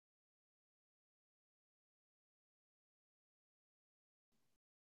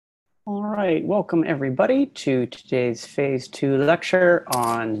All right, welcome everybody to today's Phase 2 lecture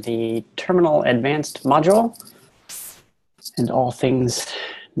on the Terminal Advanced module and all things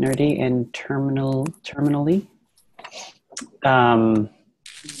nerdy and terminally.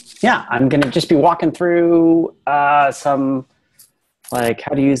 Yeah, I'm going to just be walking through some like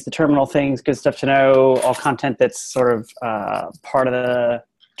how to use the terminal things, good stuff to know, all content that's sort of part of the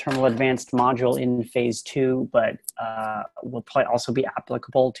Terminal Advanced module in Phase 2, but will probably also be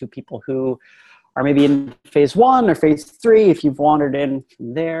applicable to people who are maybe in Phase 1 or Phase 3. If you've wandered in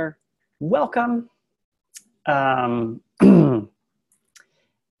from there, welcome. And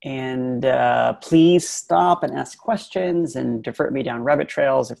please stop and ask questions and divert me down rabbit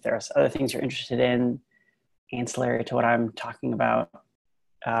trails if there's other things you're interested in, ancillary to what I'm talking about,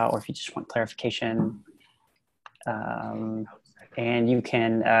 or if you just want clarification. And you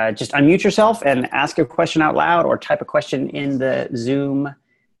can just unmute yourself and ask a question out loud or type a question in the Zoom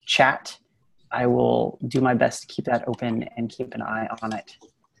chat. I will do my best to keep that open and keep an eye on it.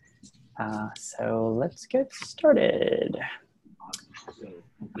 So let's get started.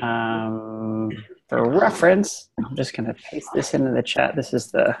 For reference, I'm just going to paste this into the chat. This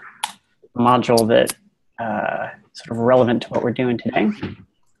is the module that sort of relevant to what we're doing today.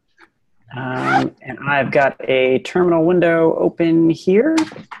 And I've got a terminal window open here.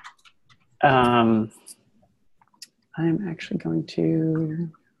 I'm actually going to,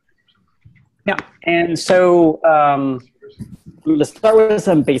 yeah. And so let's start with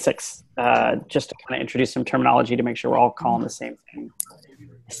some basics, just to kind of introduce some terminology to make sure we're all calling the same thing,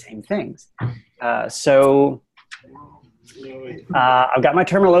 the same things. So I've got my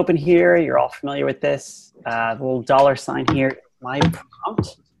terminal open here. You're all familiar with this. The little dollar sign here, my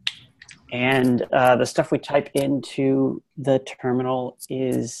prompt. And the stuff we type into the terminal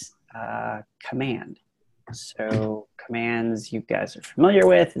is command. So commands you guys are familiar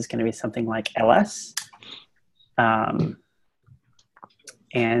with is going to be something like ls. And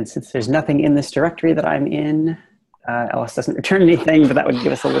since there's nothing in this directory that I'm in, ls doesn't return anything, but that would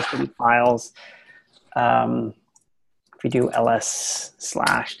give us a list of files. If we do ls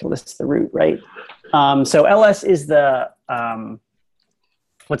 / to list the root, right? So ls is the...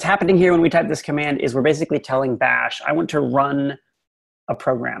 what's happening here when we type this command is we're basically telling bash, I want to run a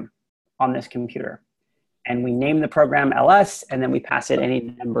program on this computer. And we name the program ls, and then we pass it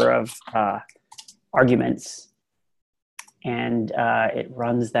any number of arguments. And it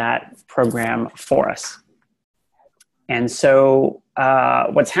runs that program for us. And so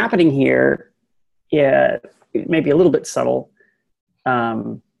what's happening here, it may be a little bit subtle.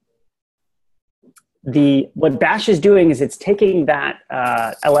 What bash is doing is it's taking that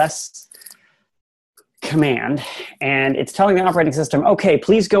ls command and it's telling the operating system, okay,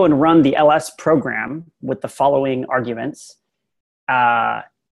 please go and run the ls program with the following arguments. So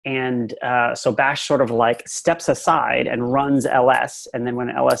bash sort of like steps aside and runs ls, and then when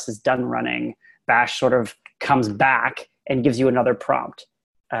ls is done running, bash sort of comes back and gives you another prompt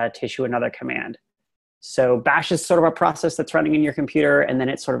to issue another command. So bash is sort of a process that's running in your computer, and then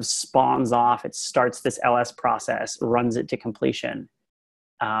it sort of spawns off. It starts this ls process, runs it to completion,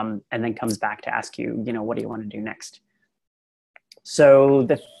 and then comes back to ask you, what do you want to do next? So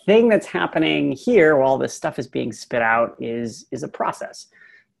the thing that's happening here while this stuff is being spit out is a process.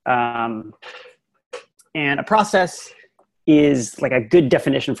 And a process is, like, a good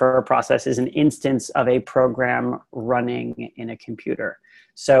definition for a process is an instance of a program running in a computer.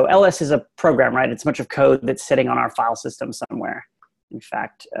 So ls is a program, right? It's a bunch of code that's sitting on our file system somewhere. In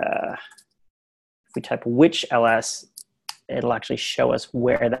fact, if we type which ls, it'll actually show us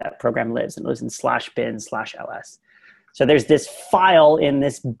where that program lives. It lives in /bin/ls. So there's this file in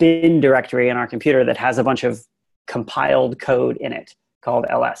this bin directory in our computer that has a bunch of compiled code in it called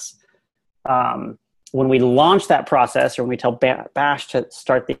ls. When we launch that process, or when we tell bash to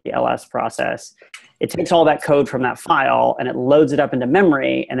start the ls process, it takes all that code from that file and it loads it up into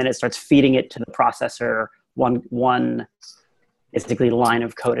memory, and then it starts feeding it to the processor one basically line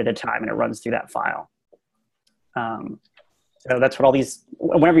of code at a time, and it runs through that file. So that's what all these,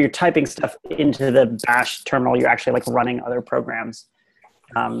 whenever you're typing stuff into the bash terminal, you're actually like running other programs.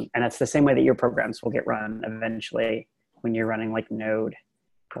 And that's the same way that your programs will get run eventually when you're running like Node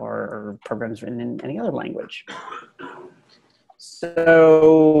or programs written in any other language.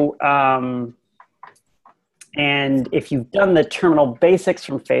 So, and if you've done the terminal basics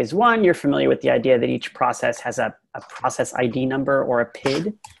from phase 1, you're familiar with the idea that each process has a process ID number or a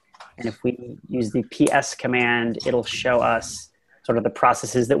PID. And if we use the PS command, it'll show us sort of the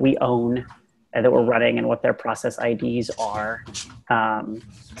processes that we own and that we're running and what their process IDs are.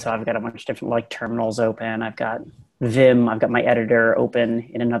 So I've got a bunch of different like terminals open. I've got Vim. I've got my editor open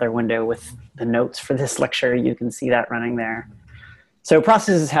in another window with the notes for this lecture. You can see that running there. So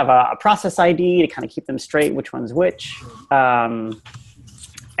processes have a process ID to kind of keep them straight, which one's which. And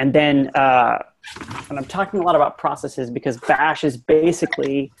then and I'm talking a lot about processes because Bash is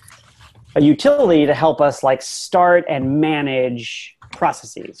basically a utility to help us like start and manage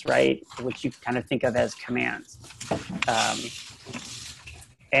processes, right? Which you kind of think of as commands.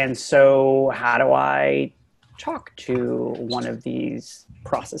 And so how do I talk to one of these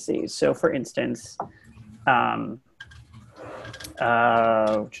processes? So for instance,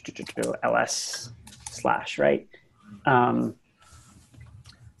 ls / right?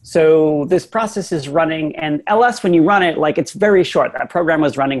 So this process is running, and ls, when you run it, like it's very short. That program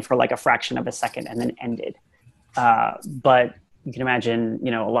was running for like a fraction of a second and then ended. But you can imagine,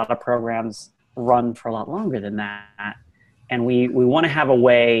 you know, a lot of programs run for a lot longer than that. And we want to have a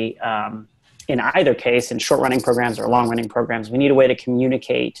way, in either case, in short-running programs or long-running programs, we need a way to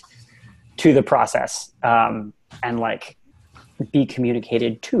communicate to the process and like be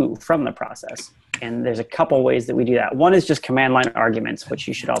communicated to from the process. And there's a couple ways that we do that. One is just command line arguments, which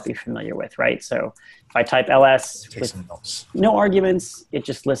you should all be familiar with, right? So if I type ls with no arguments, it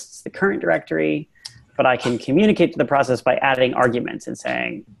just lists the current directory, but I can communicate to the process by adding arguments and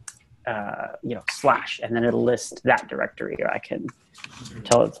saying, you know, /, and then it'll list that directory, or I can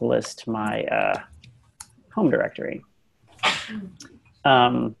tell it to list my home directory.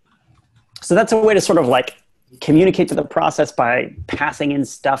 So that's a way to sort of like communicate to the process by passing in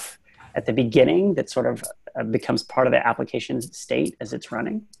stuff at the beginning that sort of becomes part of the application's state as it's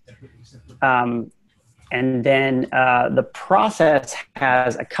running. And then the process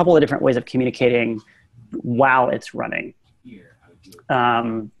has a couple of different ways of communicating while it's running.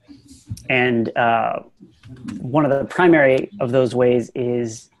 And one of the primary of those ways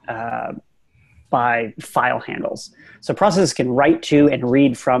is by file handles. So processes can write to and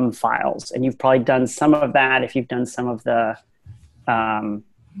read from files. And you've probably done some of that if you've done some of the,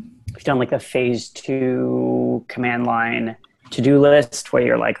 you've done like the phase 2 command line to-do list where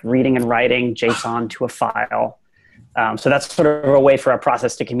you're like reading and writing JSON to a file. So that's sort of a way for a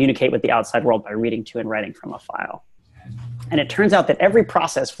process to communicate with the outside world by reading to and writing from a file. And it turns out that every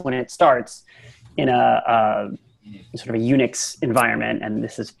process, when it starts in a sort of a Unix environment, and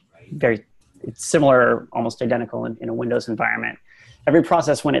this is it's similar, almost identical in a Windows environment. Every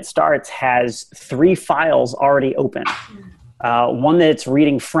process, when it starts, has 3 files already open. One that it's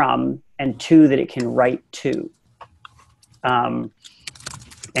reading from, and 2 that it can write to. But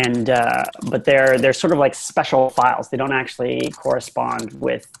they're sort of like special files. They don't actually correspond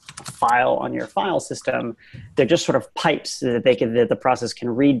with a file on your file system. They're just sort of pipes that the process can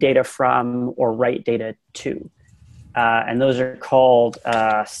read data from or write data to. And those are called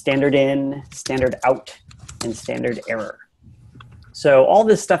standard in, standard out, and standard error. So all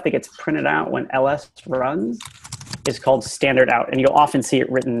this stuff that gets printed out when ls runs is called standard out. And you'll often see it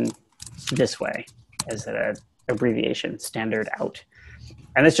written this way as an abbreviation, standard out.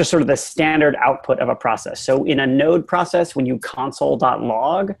 And it's just sort of the standard output of a process. So in a node process, when you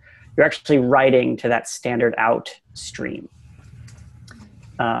console.log, you're actually writing to that standard out stream.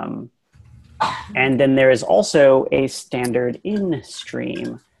 And then there is also a standard in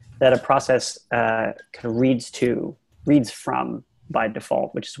stream that a process kind of reads from by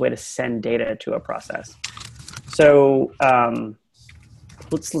default, which is a way to send data to a process. So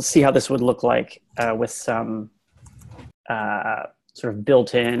let's see how this would look like with some sort of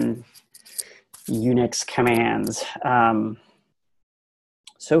built-in Unix commands.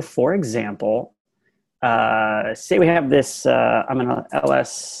 So for example, say we have this, I'm going to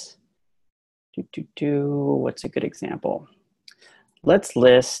ls, what's a good example? Let's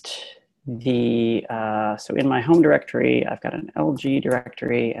list the, so in my home directory, I've got an LG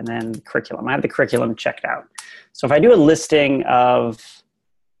directory and then curriculum. I have the curriculum checked out. So if I do a listing of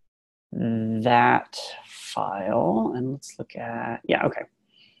that file, and let's look at, yeah, okay.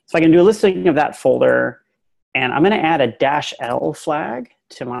 So I can do a listing of that folder, and I'm going to add a -l flag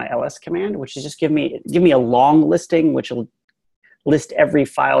to my ls command, which is just give me a long listing, which will list every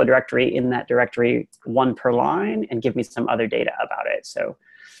file or directory in that directory, 1 per line, and give me some other data about it. So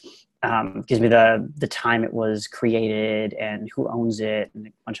it gives me the time it was created and who owns it and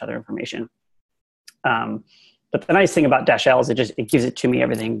a bunch of other information. But the nice thing about -l is it gives it to me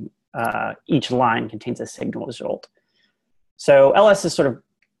everything. Each line contains a signal result. So ls is sort of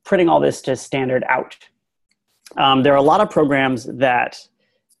printing all this to standard out. There are a lot of programs that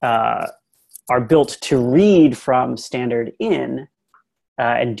are built to read from standard in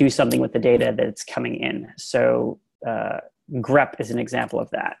and do something with the data that's coming in. So grep is an example of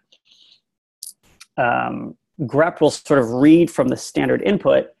that. grep will sort of read from the standard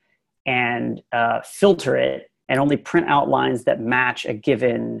input and filter it and only print out lines that match a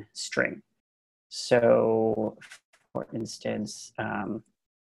given string. So for instance,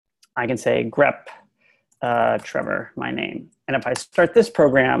 I can say grep Trevor, my name. And if I start this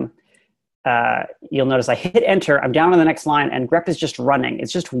program, you'll notice I hit enter, I'm down on the next line, and grep is just running.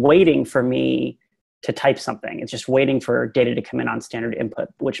 It's just waiting for me to type something. It's just waiting for data to come in on standard input,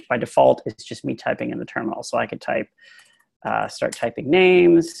 which by default is just me typing in the terminal. So I could type, start typing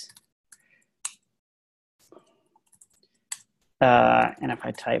names. And if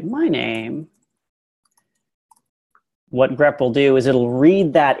I type my name, what grep will do is it'll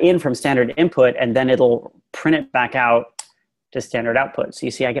read that in from standard input, and then it'll print it back out to standard output. So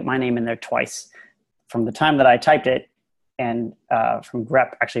you see I get my name in there twice from the time that I typed it and from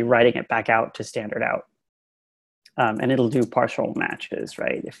grep actually writing it back out to standard out. And it'll do partial matches,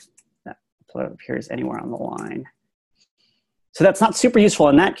 right, if that appears anywhere on the line. So that's not super useful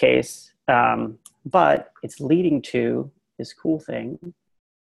in that case, but it's leading to this cool thing,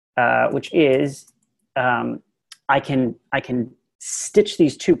 which is I can stitch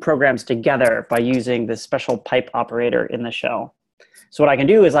these two programs together by using this special pipe operator in the shell. So what I can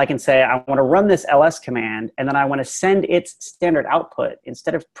do is I can say, I want to run this ls command, and then I want to send its standard output,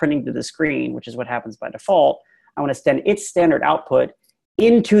 instead of printing to the screen, which is what happens by default, I want to send its standard output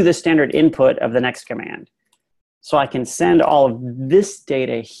into the standard input of the next command. So I can send all of this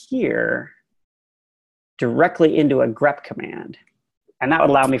data here directly into a grep command. And that would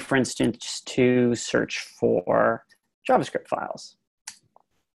allow me, for instance, to search for JavaScript files.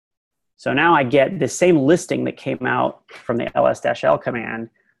 So now I get the same listing that came out from the ls-l command,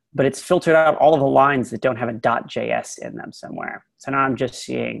 but it's filtered out all of the lines that don't have a .js in them somewhere. So now I'm just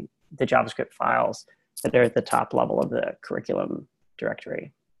seeing the JavaScript files that are at the top level of the curriculum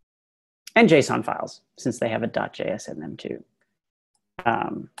directory. And JSON files, since they have a .js in them too.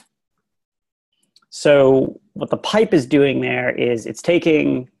 So what the pipe is doing there is it's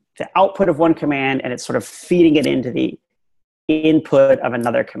taking the output of one command and it's sort of feeding it into the input of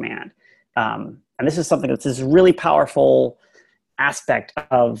another command. And this is something that's this really powerful aspect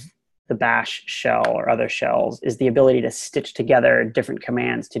of the bash shell or other shells, is the ability to stitch together different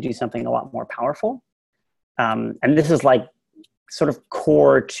commands to do something a lot more powerful. And this is like sort of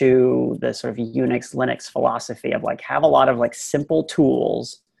core to the sort of Unix, Linux philosophy of like have a lot of like simple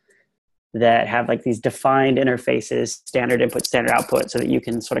tools that have like these defined interfaces, standard input, standard output, so that you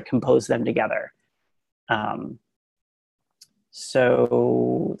can sort of compose them together.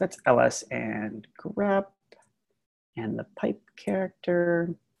 So that's ls and grep and the pipe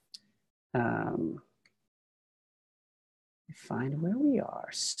character. Find where we are.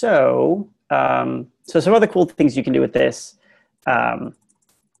 So, so some other cool things you can do with this.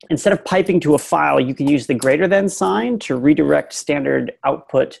 Instead of piping to a file, you can use the greater than sign to redirect standard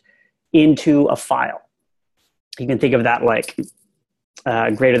output into a file. You can think of that like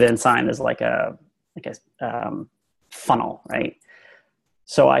greater than sign as like a funnel, right?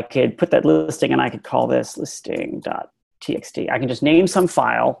 So I could put that listing and I could call this listing.txt. I can just name some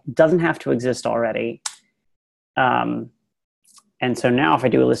file, doesn't have to exist already. And so now if I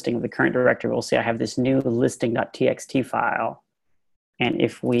do a listing of the current directory, we'll see I have this new listing.txt file. And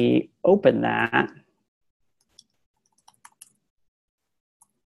if we open that,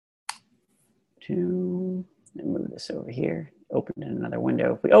 move this over here, open in another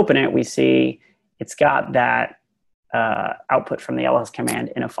window. If we open it, we see it's got that output from the ls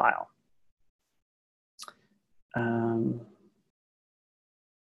command in a file.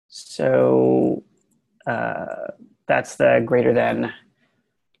 So that's the greater than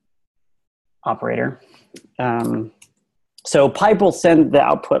operator. So pipe will send the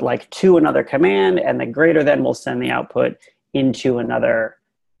output like to another command, and the greater than will send the output into another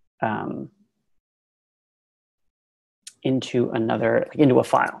into a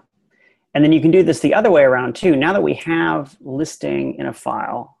file. And then you can do this the other way around too. Now that we have listing in a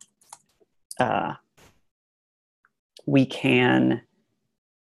file, we can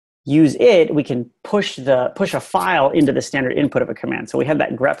use it. We can push a file into the standard input of a command. So we have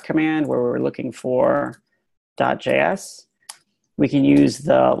that grep command where we're looking for .js. We can use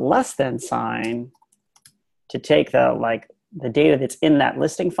the less than sign to take the data that's in that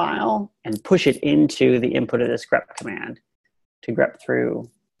listing file and push it into the input of this grep command to grep through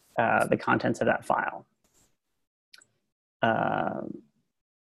the contents of that file. And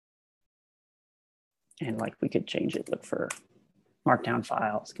like we could change it, look for markdown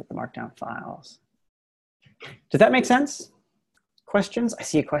files, get the markdown files. Does that make sense? Questions? I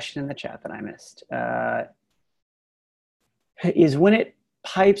see a question in the chat that I missed. Is when it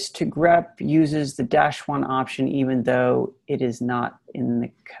pipes to grep uses the -1 option even though it is not in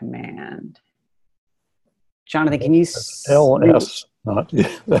the command. Jonathan, can you? LS, not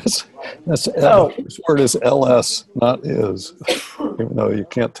that's Oh, this word is LS, not is, even though you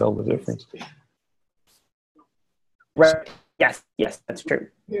can't tell the difference. right. Yes, that's true.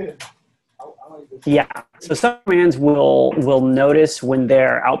 Yeah. So some commands will notice when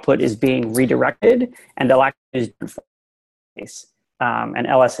their output is being redirected, and they'll actually use case. And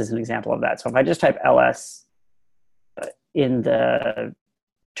ls is an example of that. So if I just type ls in the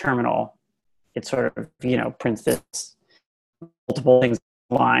terminal, it sort of prints this multiple things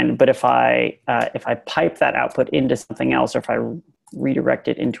line. But if I pipe that output into something else, or if I redirect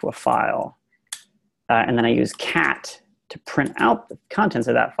it into a file, and then I use cat to print out the contents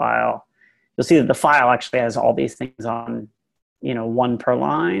of that file, you'll see that the file actually has all these things on, one per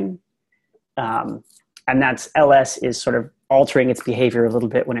line. And that's ls is sort of altering its behavior a little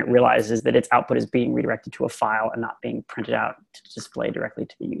bit when it realizes that its output is being redirected to a file and not being printed out to display directly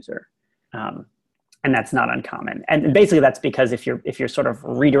to the user. And that's not uncommon. And basically that's because if you're sort of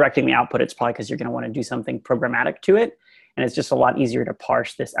redirecting the output, it's probably because you're going to want to do something programmatic to it. And it's just a lot easier to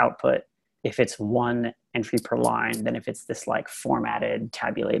parse this output if it's one entry per line than if it's this like formatted,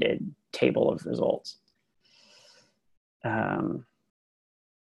 tabulated table of results.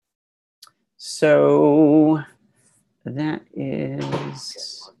 So that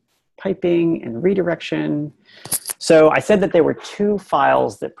is piping and redirection. So I said that there were two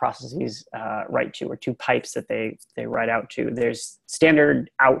files that processes write to, or two pipes that they write out to. There's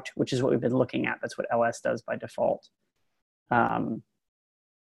standard out, which is what we've been looking at. That's what ls does by default.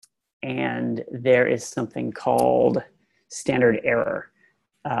 And there is something called standard error.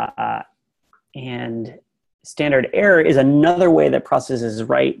 And standard error is another way that processes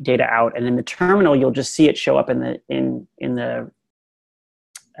write data out. And in the terminal, you'll just see it show up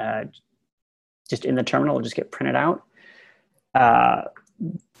just in the terminal, it'll just get printed out.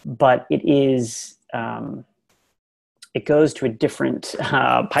 But it is, it goes to a different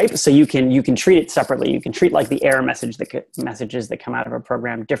pipe, so you can treat it separately. You can treat like the error messages that come out of a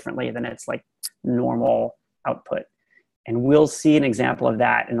program differently than its like normal output. And we'll see an example of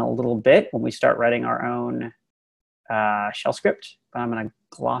that in a little bit when we start writing our own shell script. But I'm going to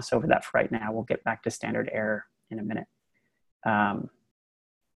gloss over that for right now. We'll get back to standard error in a minute.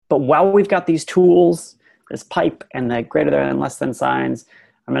 But while we've got these tools, this pipe and the greater than and less than signs,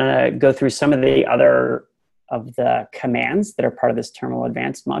 I'm going to go through some of the other of the commands that are part of this terminal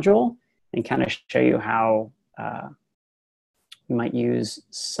advanced module and kind of show you how we might use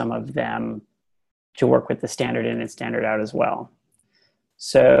some of them to work with the standard in and standard out as well.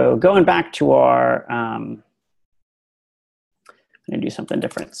 So going back to our, I'm going to do something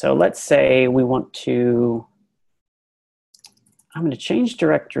different. So let's say we want to, I'm going to change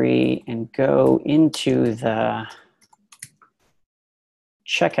directory and go into the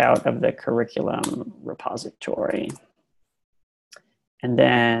checkout of the curriculum repository. And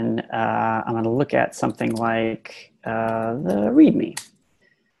then I'm going to look at something like the README.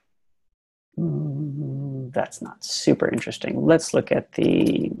 That's not super interesting. Let's look at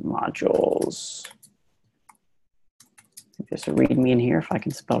the modules. I think there's a README in here, if I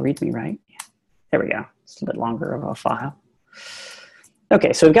can spell README right. There we go. It's a bit longer of a file.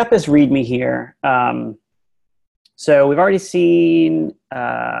 Okay, so we've got this README here. So we've already seen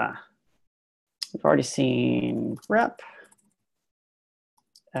grep.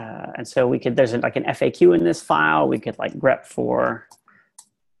 And so we could, there's like an FAQ in this file. We could like grep for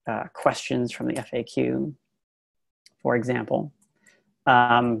questions from the FAQ, for example.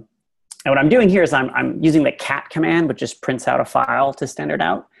 And what I'm doing here is I'm using the cat command, which just prints out a file to standard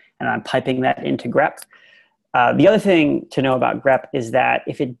out, and I'm piping that into grep. The other thing to know about grep is that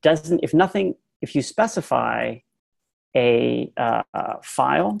if you specify a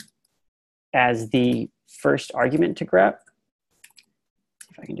file as the first argument to grep,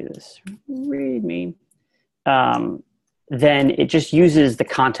 if I can do this, README, then it just uses the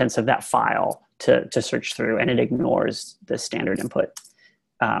contents of that file to search through, and it ignores the standard input.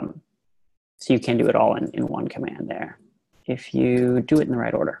 So you can do it all in one command there, if you do it in the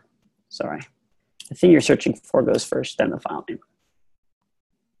right order. Sorry. The thing you're searching for goes first, then the file name.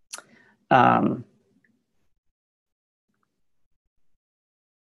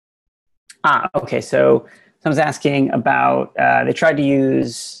 Okay, so someone's asking about, they tried to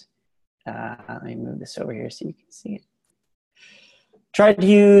use, let me move this over here so you can see it. Tried to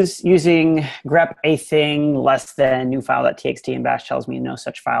using grep a thing less than new file.txt, and bash tells me no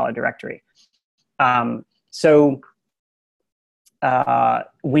such file or directory.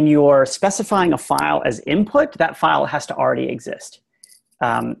 When you're specifying a file as input, that file has to already exist.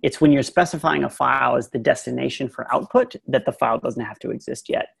 It's when you're specifying a file as the destination for output that the file doesn't have to exist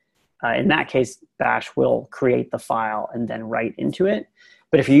yet. In that case, bash will create the file and then write into it.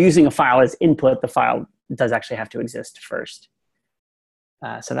 But if you're using a file as input, the file does actually have to exist first.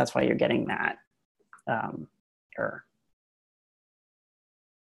 So that's why you're getting that error.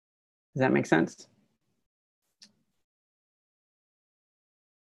 Does that make sense?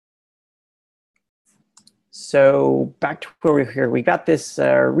 So back to where we're here. We got this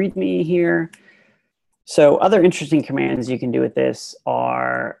README here. So other interesting commands you can do with this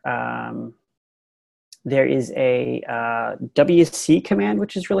are, there is a WC command,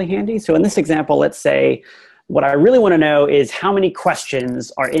 which is really handy. So in this example, let's say, what I really want to know is how many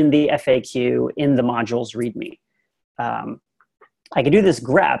questions are in the FAQ in the module's README. I can do this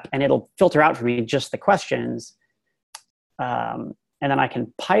grep, and it'll filter out for me just the questions. And then I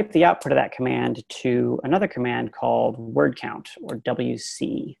can pipe the output of that command to another command called word count, or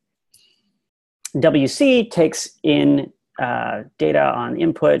WC. WC takes in data on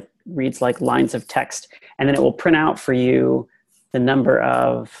input, reads like lines of text, and then it will print out for you the number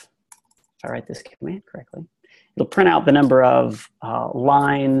of, if I write this command correctly, it'll print out the number of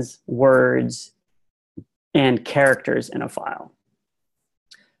lines, words, and characters in a file.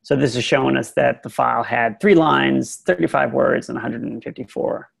 So this is showing us that the file had 3 lines, 35 words, and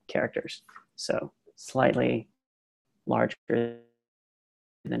 154 characters. So slightly larger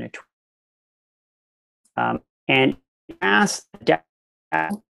than a and ask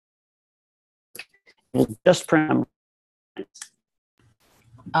will just print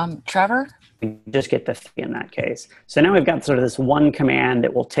Trevor? we just get the 3 in that case. So now we've got sort of this one command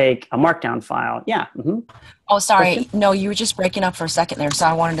that will take a markdown file. Yeah. Oh, sorry. Question? No, you were just breaking up for a second there, so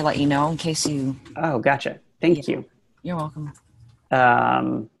I wanted to let you know in case you... Oh, gotcha. Thank you. You're welcome.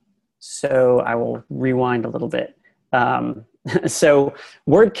 So I will rewind a little bit. So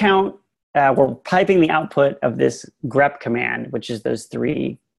word count, we're piping the output of this grep command, which is those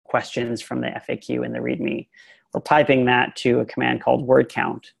 3 questions from the FAQ and the README. We're piping that to a command called word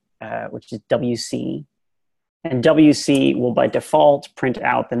count, which is WC. And WC will by default print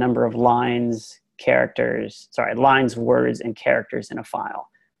out the number of lines, lines, words, and characters in a file.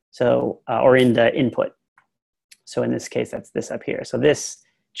 So, or in the input. So in this case, that's this up here. So this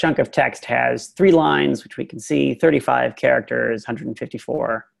chunk of text has 3 lines, which we can see, 35 characters,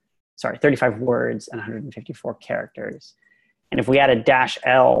 35 words and 154 characters. And if we add a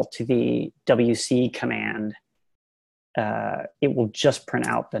 -L to the WC command, it will just print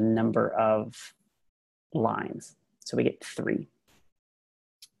out the number of lines. So we get 3.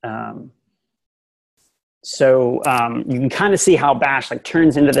 You can kind of see how bash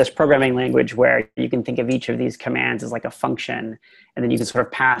turns into this programming language where you can think of each of these commands as like a function, and then you can sort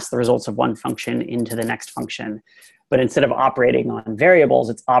of pass the results of one function into the next function. But instead of operating on variables,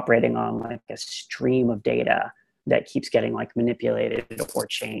 it's operating on like a stream of data that keeps getting like manipulated or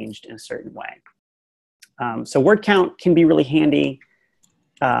changed in a certain way. So word count can be really handy.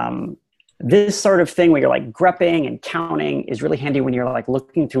 This sort of thing where you're like grepping and counting is really handy when you're like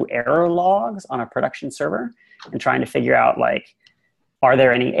looking through error logs on a production server and trying to figure out like, are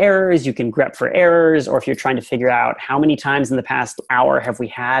there any errors? You can grep for errors, or if you're trying to figure out how many times in the past hour have we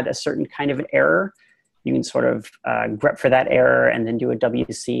had a certain kind of an error, you can sort of grep for that error and then do a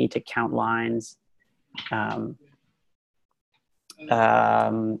WC to count lines.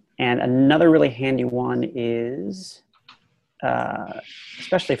 And another really handy one is,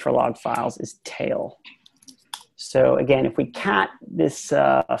 especially for log files, is tail. So again, if we cat this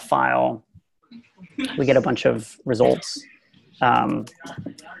file, we get a bunch of results.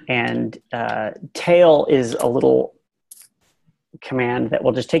 Tail is a little command that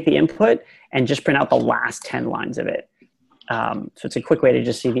will just take the input and just print out the last 10 lines of it. So it's a quick way to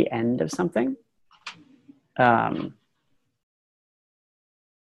just see the end of something.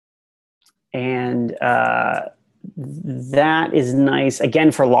 That is nice,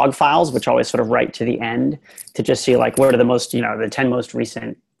 again, for log files, which always sort of write to the end to just see like what are the most, the 10 most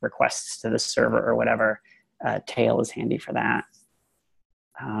recent requests to the server or whatever. Tail is handy for that.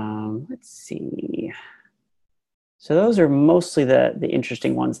 Let's see. So those are mostly the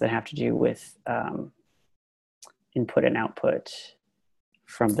interesting ones that have to do with input and output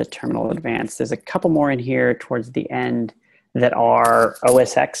from the terminal advanced. There's a couple more in here towards the end that are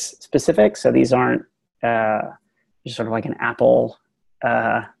OS X specific. So these aren't just sort of like an Apple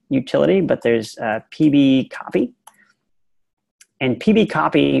utility, but there's PB copy. And PB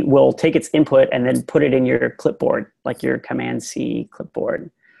copy will take its input and then put it in your clipboard, like your Command C clipboard.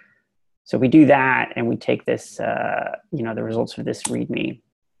 So we do that and we take this, the results of this README.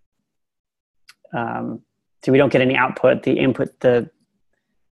 So we don't get any output. The input, the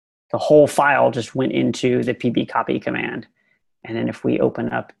the whole file just went into the pb copy command. And then if we open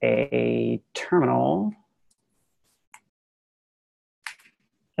up a terminal,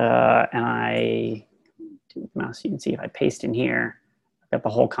 and I do the mouse, you can see if I paste in here, I've got the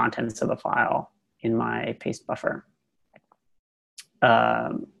whole contents of the file in my paste buffer.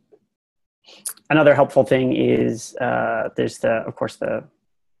 Another helpful thing is there's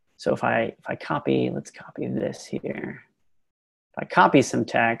so if I copy, let's copy this here. If I copy some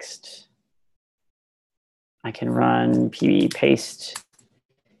text, I can run pb paste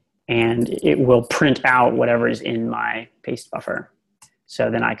and it will print out whatever is in my paste buffer.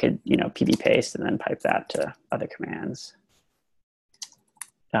 So then I could, pb paste and then pipe that to other commands.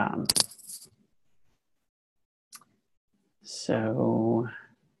 So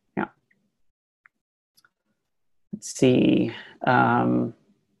yeah, let's see.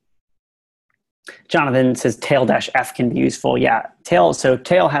 Jonathan says tail-f can be useful. Yeah, tail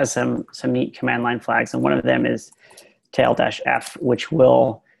has some neat command line flags, and one of them is tail-f, which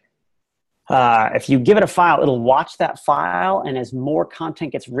will, if you give it a file, it'll watch that file, and as more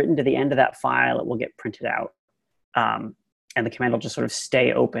content gets written to the end of that file, it will get printed out. And the command will just sort of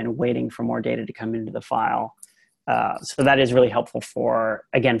stay open, waiting for more data to come into the file. So that is really helpful for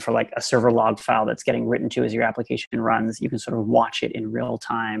like a server log file that's getting written to as your application runs. You can sort of watch it in real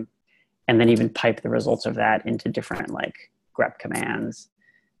time and then even pipe the results of that into different like grep commands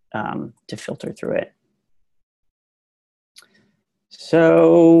to filter through it.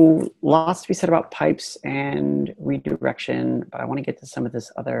 So lots to be said about pipes and redirection, but I want to get to some of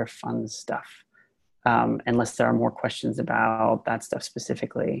this other fun stuff, unless there are more questions about that stuff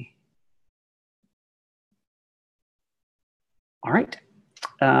specifically. All right.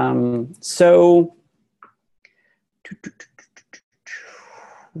 So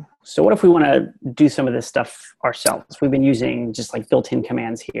what if we want to do some of this stuff ourselves? We've been using just like built-in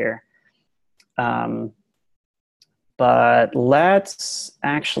commands here. But let's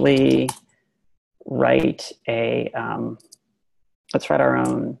actually write let's write our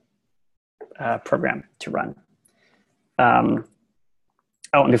own program to run. Oh,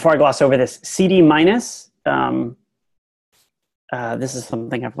 and before I gloss over this, cd minus, this is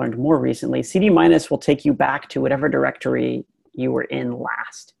something I've learned more recently. cd minus will take you back to whatever directory you were in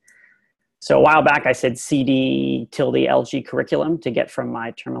last. So a while back, I said cd ~lg curriculum to get from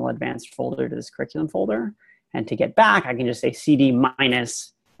my terminal advanced folder to this curriculum folder. And to get back, I can just say cd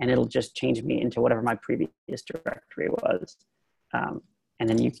minus, and it'll just change me into whatever my previous directory was. And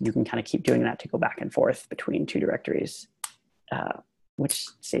then you can kind of keep doing that to go back and forth between two directories, which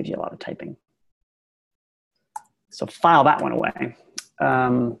saves you a lot of typing. So file that one away.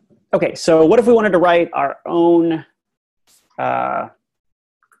 Okay, so what if we wanted to write our own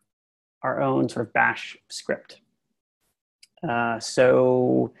sort of bash script?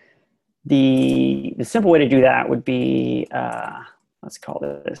 So the simple way to do that would be, let's call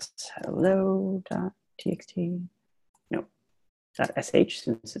this hello.txt. No, .sh,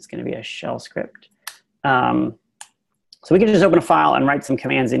 since it's going to be a shell script. So we can just open a file and write some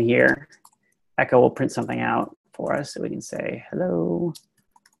commands in here. Echo will print something out for us, so we can say hello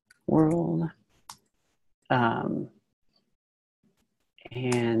world. And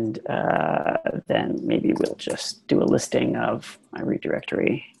then maybe we'll just do a listing of my root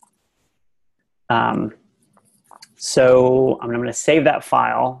directory. So I'm going to save that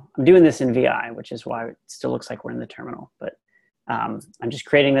file. I'm doing this in VI, which is why it still looks like we're in the terminal. But I'm just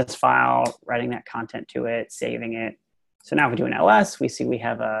creating this file, writing that content to it, saving it. So now if we do an ls, we see we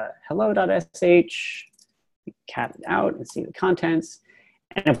have a hello.sh. We cat it out and see the contents.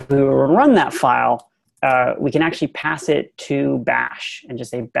 And if we were to run that file, we can actually pass it to bash and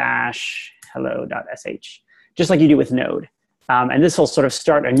just say bash hello.sh, just like you do with Node. And this will sort of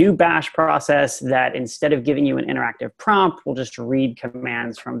start a new bash process that instead of giving you an interactive prompt, will just read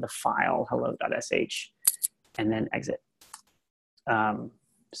commands from the file hello.sh and then exit. So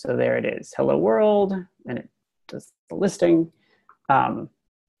there it is, hello world, and it does the listing.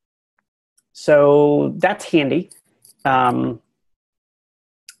 So that's handy.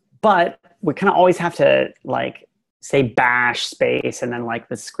 But we kind of always have to like say bash space and then like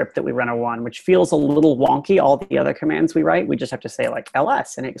the script that we run on, which feels a little wonky. All the other commands we write, we just have to say like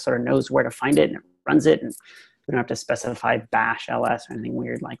ls and it sort of knows where to find it and it runs it. And we don't have to specify bash ls or anything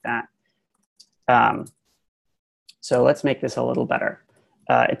weird like that. So let's make this a little better.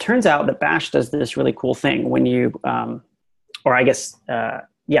 It turns out that bash does this really cool thing when you, when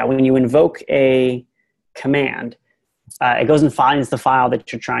you invoke a command, it goes and finds the file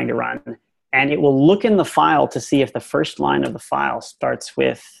that you're trying to run. And it will look in the file to see if the first line of the file starts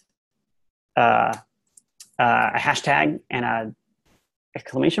with a hashtag and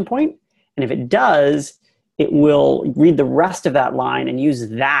exclamation point. And if it does, it will read the rest of that line and use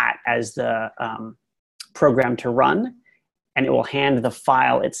that as the program to run. And it will hand the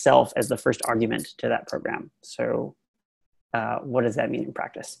file itself as the first argument to that program. So what does that mean in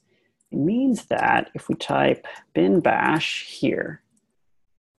practice? It means that if we type bin bash here,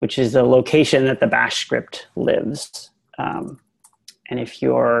 which is the location that the bash script lives, and if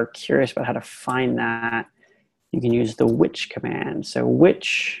you're curious about how to find that, you can use the which command. So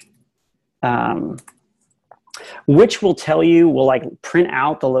which will tell you, will like print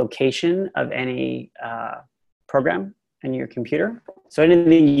out the location of any program in your computer. So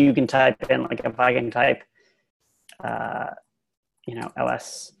anything you can type in, like if I can type, ls,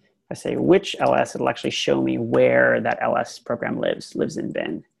 if I say which ls, it'll actually show me where that ls program lives in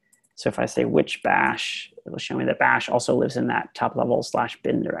bin. So if I say which bash, it'll show me that bash also lives in that top level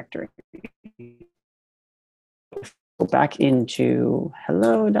 /bin directory. Go back into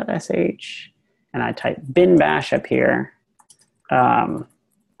hello.sh and I type bin bash up here.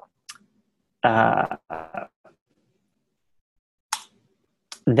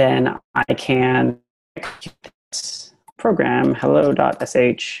 Then I can execute this program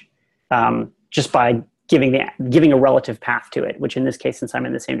hello.sh just by giving a relative path to it, which in this case, since I'm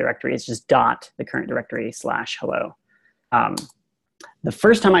in the same directory, is just the current directory /hello. The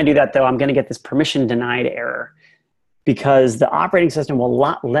first time I do that, though, I'm going to get this permission denied error because the operating system will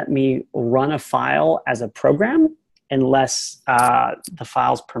not let me run a file as a program unless the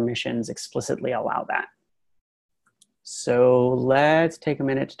file's permissions explicitly allow that. So let's take a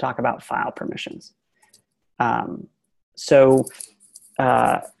minute to talk about file permissions.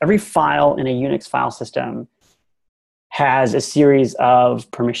 Every file in a Unix file system has a series of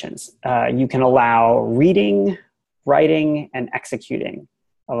permissions. You can allow reading, writing, and executing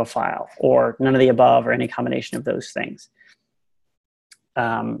of a file, or none of the above, or any combination of those things.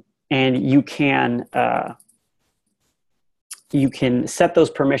 And you can set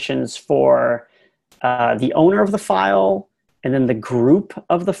those permissions for the owner of the file, and then the group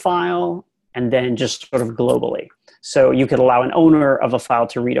of the file, and then just sort of globally. So you could allow an owner of a file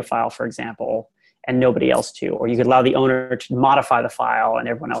to read a file, for example, and nobody else to, or you could allow the owner to modify the file and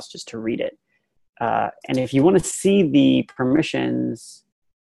everyone else just to read it. And if you want to see the permissions,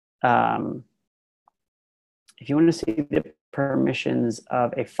 of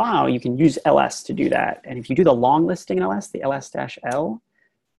a file, you can use ls to do that. And if you do the long listing in ls, the ls-l,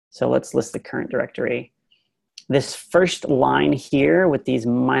 so let's list the current directory. This first line here with these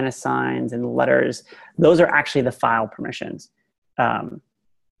minus signs and letters, those are actually the file permissions. And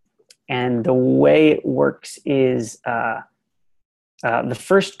the way it works is the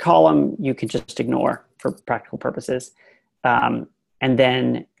first column you can just ignore for practical purposes. And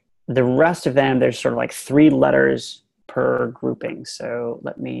then the rest of them, there's sort of like 3 letters per grouping. So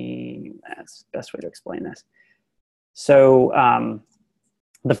that's the best way to explain this. So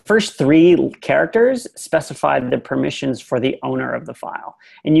the first 3 characters specify the permissions for the owner of the file.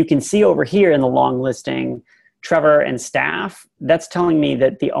 And you can see over here in the long listing, Trevor and staff. That's telling me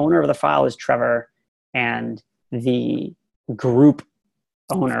that the owner of the file is Trevor and the group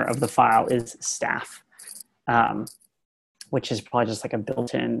owner of the file is staff, which is probably just like a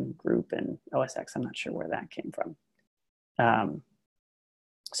built-in group in OS X. I'm not sure where that came from.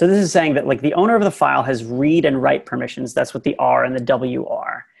 So this is saying that like the owner of the file has read and write permissions. That's what the R and the W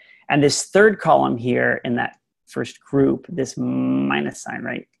are. And this third column here in that first group, this minus sign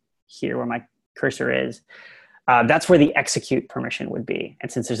right here where my cursor is, that's where the execute permission would be.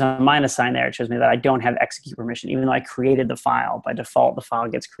 And since there's a minus sign there, it shows me that I don't have execute permission. Even though I created the file, by default, the file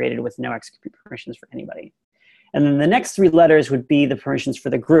gets created with no execute permissions for anybody. And then the next 3 letters would be the permissions for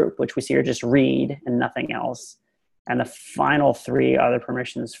the group, which we see are just read and nothing else. And the final 3 are the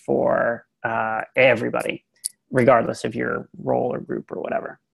permissions for everybody, regardless of your role or group or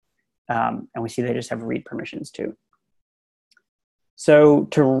whatever. And we see they just have read permissions too. So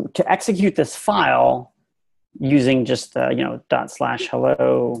to execute this file using just the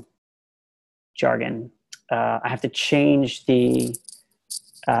 ./hello jargon, I have to change the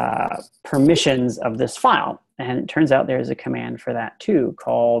permissions of this file. And it turns out there's a command for that too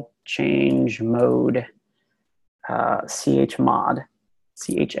called change mode chmod,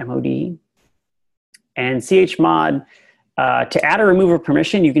 chmod. And chmod, to add or remove a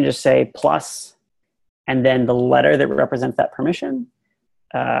permission, you can just say plus and then the letter that represents that permission.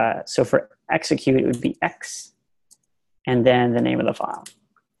 So for execute, it would be X and then the name of the file.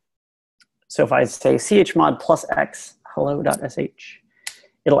 So if I say chmod plus X hello.sh,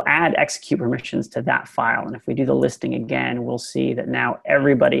 it'll add execute permissions to that file. And if we do the listing again, we'll see that now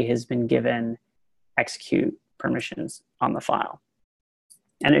everybody has been given execute permissions on the file.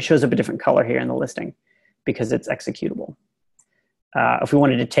 And it shows up a different color here in the listing because it's executable. If we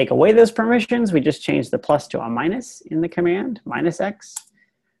wanted to take away those permissions, we just change the plus to a minus in the command. -x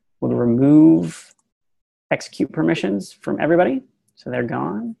would remove execute permissions from everybody. So they're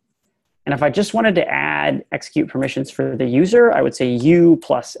gone. And if I just wanted to add execute permissions for the user, I would say u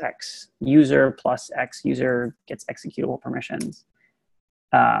plus x. User plus x. User gets executable permissions.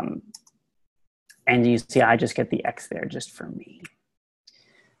 And you see I just get the x there just for me.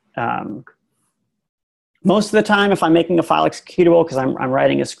 Most of the time, if I'm making a file executable, because I'm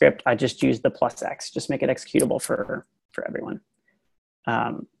writing a script, I just use the plus x. Just make it executable for everyone.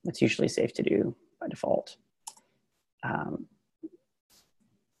 It's usually safe to do by default.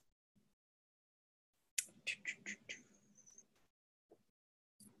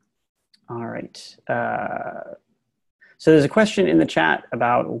 All right. So there's a question in the chat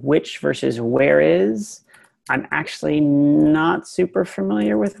about which versus where is. I'm actually not super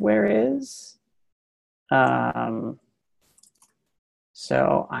familiar with where is.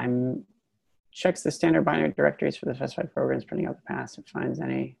 So I'm checks the standard binary directories for the specified programs, printing out the paths, if it finds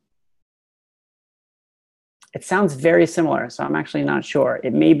any. It sounds very similar, so I'm actually not sure.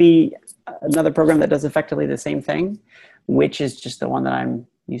 It may be another program that does effectively the same thing, which is just the one that I'm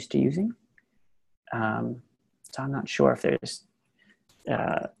used to using. So I'm not sure if there's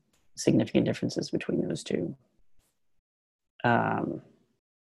significant differences between those two.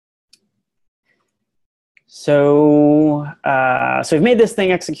 So we've made this thing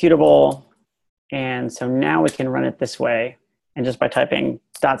executable, and so now we can run it this way. And just by typing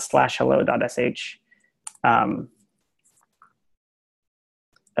 /hello.sh,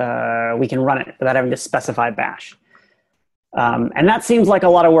 we can run it without having to specify bash. And that seems like a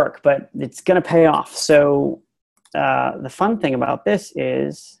lot of work, but it's going to pay off. So the fun thing about this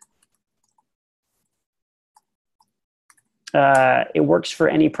is it works for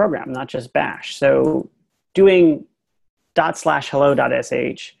any program, not just bash. So doing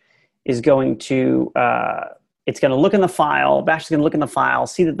 /hello.sh is going to, it's going to look in the file, bash is going to look in the file,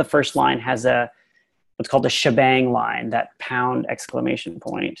 see that the first line has what's called a shebang line, that # exclamation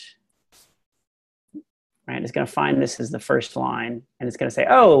point. Right? It's going to find this as the first line, and it's going to say,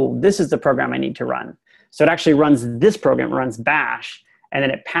 oh, this is the program I need to run. So it actually runs this program, it runs bash, and then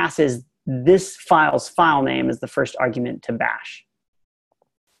it passes this file's file name as the first argument to bash,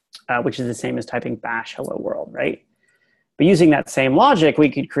 which is the same as typing bash hello world, right? But using that same logic, we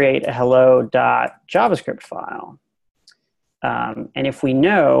could create a hello.javascript file. And if we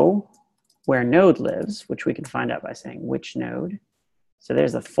know where node lives, which we can find out by saying which node, so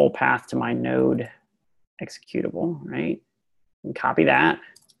there's the full path to my node executable, right? And copy that.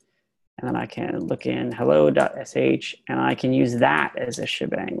 And then I can look in hello.sh, and I can use that as a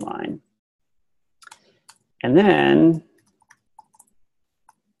shebang line. And then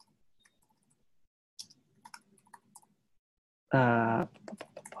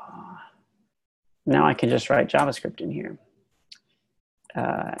now I can just write JavaScript in here.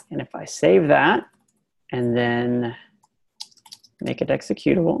 And if I save that and then make it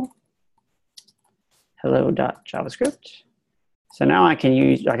executable, hello.javascript. So now I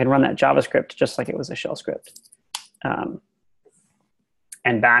can run that JavaScript just like it was a shell script.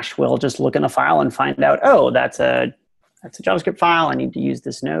 And bash will just look in the file and find out, oh, that's a JavaScript file. I need to use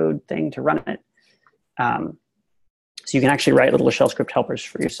this node thing to run it. So you can actually write little shell script helpers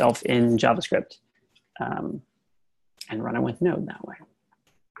for yourself in JavaScript and run it with Node that way.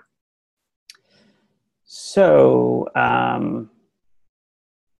 So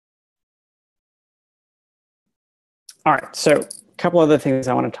all right, so a couple other things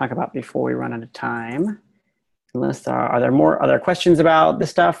I want to talk about before we run out of time. Unless are there other questions about this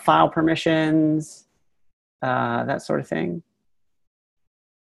stuff, file permissions, that sort of thing?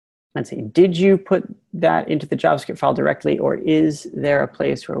 Let's see, did you put that into the JavaScript file directly, or is there a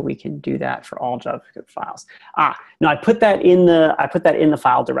place where we can do that for all JavaScript files? No, I put that in the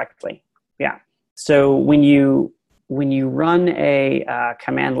file directly. Yeah. So when you run a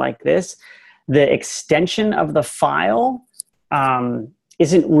command like this, the extension of the file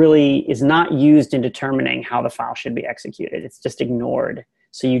is not used in determining how the file should be executed. It's just ignored.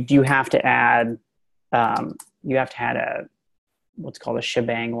 So you do have to add what's called a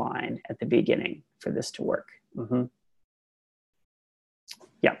shebang line at the beginning for this to work.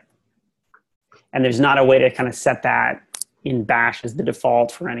 Yeah. And there's not a way to kind of set that in bash as the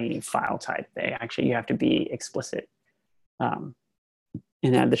default for any file type. You have to be explicit and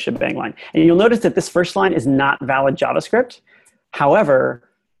add the shebang line. And you'll notice that this first line is not valid JavaScript. However,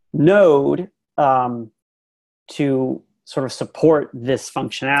 Node, to sort of support this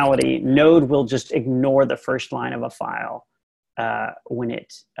functionality, Node will just ignore the first line of a file when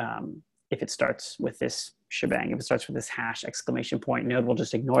it, if it starts with this shebang, if it starts with this hash exclamation point, Node will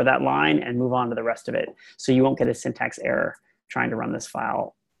just ignore that line and move on to the rest of it. So you won't get a syntax error trying to run this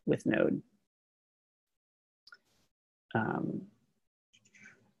file with Node.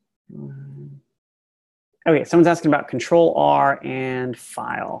 Okay, someone's asking about Control R and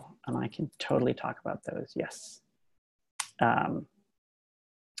file, and I can totally talk about those, yes.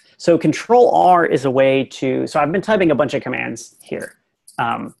 So Control R is a way to, so I've been typing a bunch of commands here.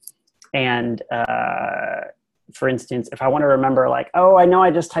 For instance, if I want to remember like, oh, I know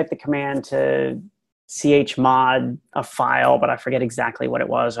I just typed the command to chmod a file, but I forget exactly what it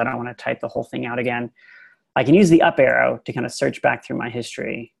was. I don't want to type the whole thing out again. I can use the up arrow to kind of search back through my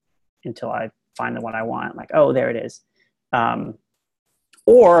history until I find the one I want. Like, oh, there it is.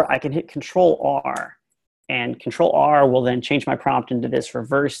 Or I can hit Control R, and Control R will then change my prompt into this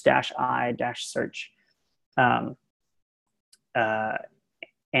reverse-i-search.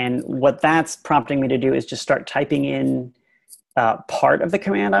 And what that's prompting me to do is just start typing in part of the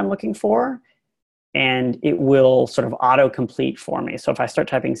command I'm looking for, and it will sort of auto-complete for me. So if I start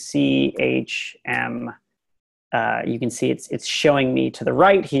typing chm, you can see it's showing me to the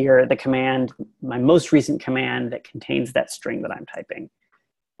right here the command, my most recent command that contains that string that I'm typing.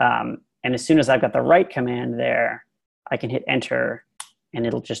 And as soon as I've got the right command there, I can hit enter, and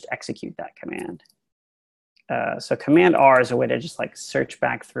it'll just execute that command. So Command R is a way to just like search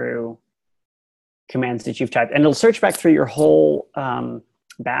back through commands that you've typed, and it'll search back through your whole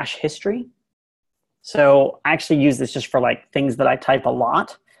bash history. So I actually use this just for like things that I type a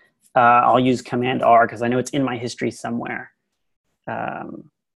lot. I'll use Command R because I know it's in my history somewhere.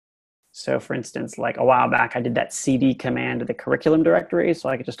 So for instance, like a while back, I did that cd command to the curriculum directory. So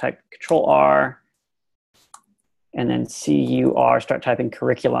I could just type Control R and then CUR, start typing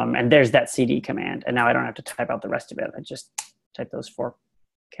curriculum, and there's that cd command. And now I don't have to type out the rest of it. I just type those 4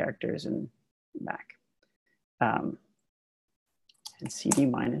 characters and back. And cd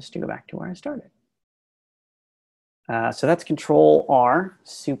minus to go back to where I started. So that's Control R,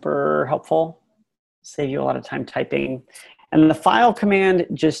 super helpful. Save you a lot of time typing. And the file command,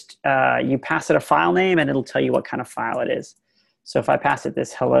 just you pass it a file name and it'll tell you what kind of file it is. So if I pass it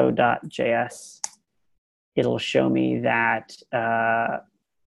this hello.js, it'll show me that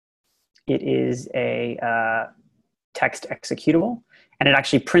it is a text executable. And it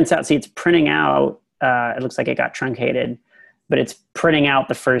actually prints out, see it's printing out, it looks like it got truncated, but it's printing out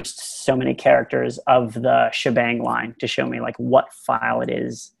the first so many characters of the shebang line to show me like what file it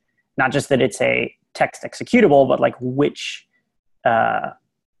is. Not just that it's a text executable, but like which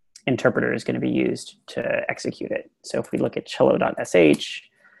interpreter is going to be used to execute it. So if we look at hello.sh,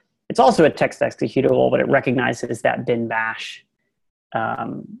 it's also a text executable, but it recognizes that bin bash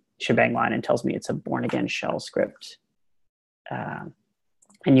shebang line and tells me it's a born again shell script.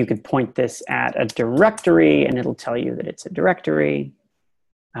 And you could point this at a directory and it'll tell you that it's a directory.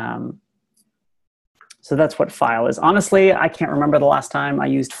 So that's what file is. Honestly, I can't remember the last time I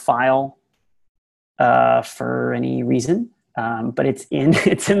used file for any reason, but it's in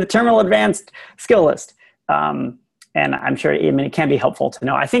the Terminal Advanced skill list. And I'm sure it can be helpful to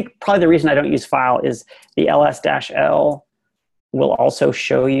know. I think probably the reason I don't use file is the ls-l will also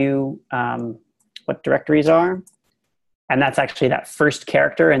show you what directories are. And that's actually that first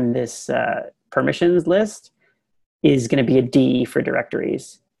character in this permissions list is going to be a D for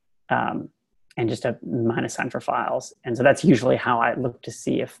directories and just a minus sign for files. And so that's usually how I look to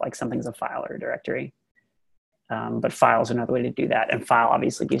see if like something's a file or a directory. But file is another way to do that. And file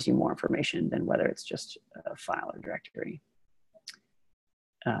obviously gives you more information than whether it's just a file or directory.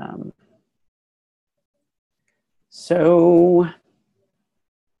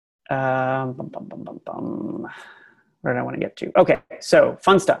 Where did I want to get to? Okay, so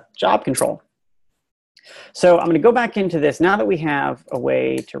fun stuff, job control. So I'm going to go back into this now that we have a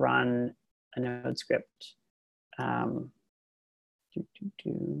way to run a Node script.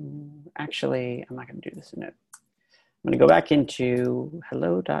 Actually, I'm not going to do this in Node. I'm going to go back into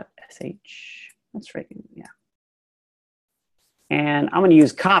hello.sh. That's right, yeah. And I'm going to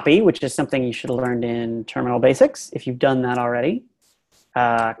use copy, which is something you should have learned in Terminal Basics, if you've done that already.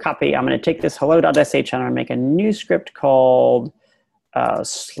 Copy, I'm going to take this hello.sh and I'm going to make a new script called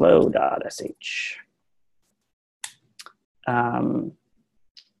slow.sh. And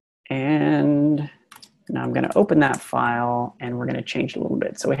now I'm going to open that file and we're going to change it a little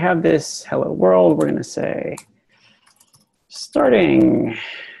bit. So we have this hello world. We're going to say starting.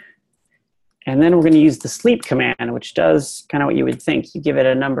 And then we're going to use the sleep command, which does kind of what you would think. You give it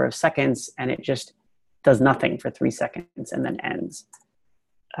a number of seconds and it just does nothing for 3 seconds and then ends.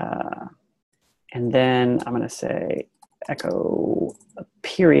 And then I'm going to say echo a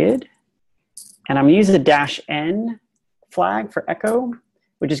period. And I'm going to use the -n flag for echo,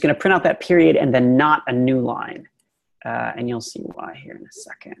 which is going to print out that period and then not a new line. And you'll see why here in a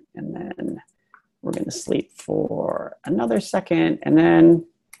second. And then we're going to sleep for another second. And then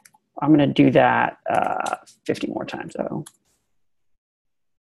I'm going to do that 50 more times. Oh,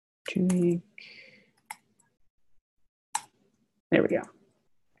 2 week. There we go.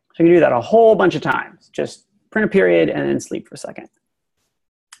 So you can do that a whole bunch of times. Just print a period and then sleep for a second.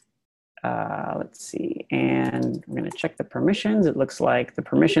 Let's see. And I'm going to check the permissions. It looks like the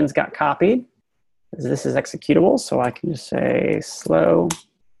permissions got copied. This is executable, so I can just say slow.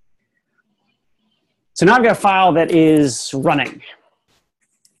 So now I've got a file that is running.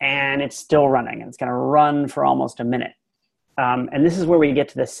 And it's still running. And it's going to run for almost a minute. And this is where we get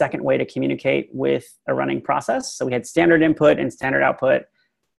to the second way to communicate with a running process. So we had standard input and standard output.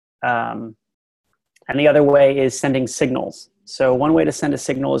 And the other way is sending signals. So one way to send a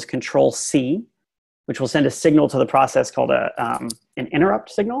signal is Control-C, which will send a signal to the process called an interrupt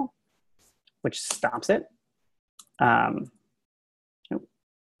signal, which stops it. Nope,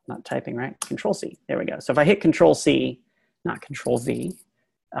 not typing right. Control-C. There we go. So if I hit Control-C, not Control-V,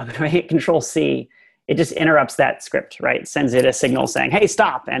 if I hit Control-C, it just interrupts that script, right? It sends it a signal saying, hey,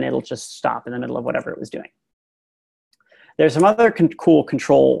 stop, and it'll just stop in the middle of whatever it was doing. There's some other cool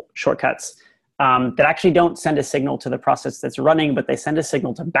control shortcuts that actually don't send a signal to the process that's running, but they send a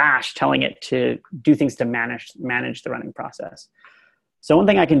signal to Bash telling it to do things to manage the running process. So one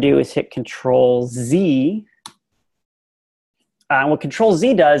thing I can do is hit Control-Z. What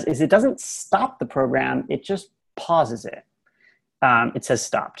Control-Z does is it doesn't stop the program, it just pauses it. It says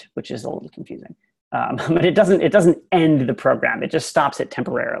stopped, which is a little confusing. But it doesn't end the program. It just stops it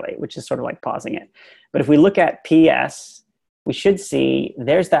temporarily, which is sort of like pausing it. But if we look at PS, we should see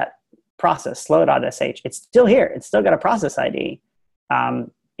there's that process, slow.sh. It's still here. It's still got a process ID.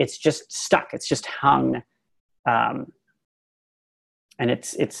 It's just stuck. It's just hung. And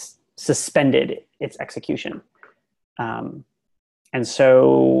it's suspended its execution. And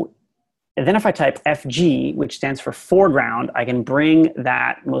then if I type FG, which stands for foreground, I can bring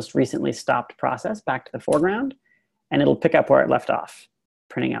that most recently stopped process back to the foreground, and it'll pick up where it left off,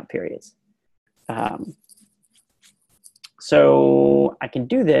 printing out periods. So I can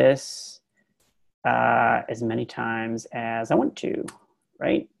do this as many times as I want to,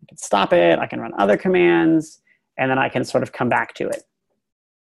 right? I can stop it, I can run other commands, and then I can sort of come back to it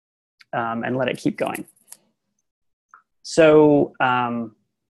and let it keep going. So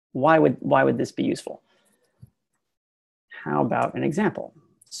why would this be useful? How about an example?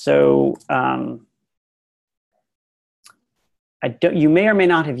 So you may or may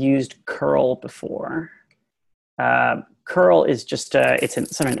not have used curl before. Curl is just it's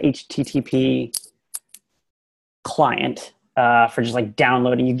sort of an HTTP client for just like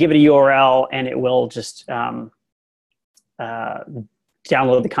downloading. You give it a URL and it will just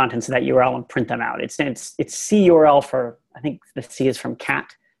download the contents of that URL and print them out. It's C URL for, I think the C is from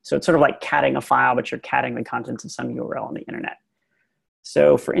cat. So it's sort of like catting a file, but you're catting the contents of some URL on the internet.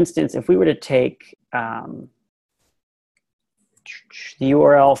 So for instance, if we were to take the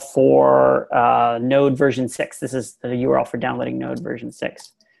URL for Node version 6, this is the URL for downloading Node version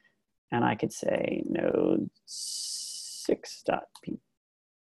 6. And I could say node 6.pkg.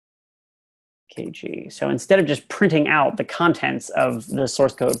 So instead of just printing out the contents of the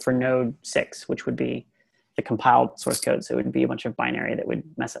source code for Node 6, which would be the compiled source code, so it would be a bunch of binary that would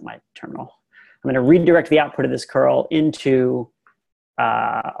mess up my terminal, I'm going to redirect the output of this curl into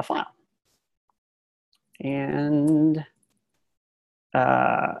a file. And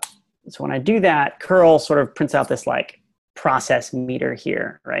so when I do that, curl sort of prints out this like process meter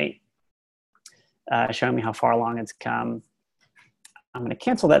here, right? Showing me how far along it's come. I'm going to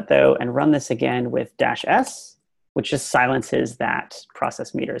cancel that though and run this again with -s, which just silences that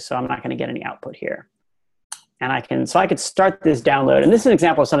process meter. So I'm not going to get any output here. And I could start this download. And this is an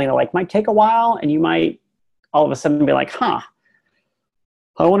example of something that like might take a while, and you might all of a sudden be like, huh,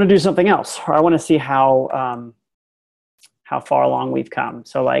 I want to do something else, or I want to see how far along we've come.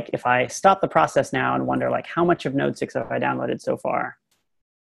 So like if I stop the process now and wonder like how much of Node 6 have I downloaded so far,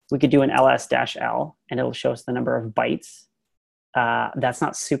 we could do an ls-l and it'll show us the number of bytes. That's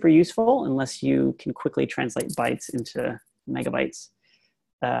not super useful unless you can quickly translate bytes into megabytes,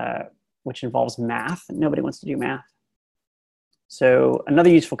 which involves math. Nobody wants to do math. So another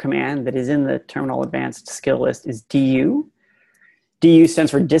useful command that is in the terminal advanced skill list is du. Du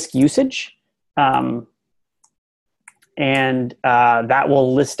stands for disk usage. And that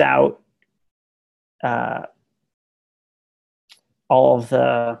will list out all of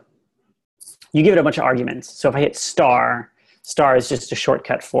the you give it a bunch of arguments. So if I hit star, star is just a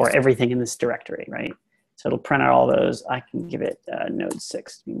shortcut for everything in this directory, right? So it'll print out all those. I can give it node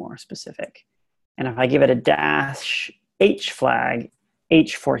 6 to be more specific. And if I give it a -H flag,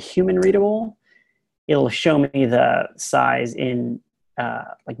 H for human readable, it'll show me the size in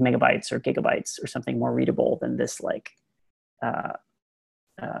like megabytes or gigabytes or something more readable than this like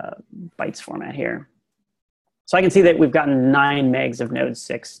bytes format here. So I can see that we've gotten 9 megs of node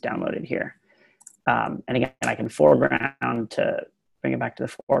 6 downloaded here. And again, I can foreground to bring it back to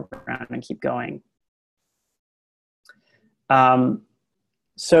the foreground and keep going.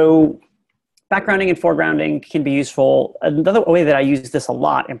 So backgrounding and foregrounding can be useful. Another way that I use this a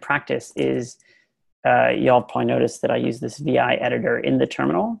lot in practice is, y'all probably noticed that I use this VI editor in the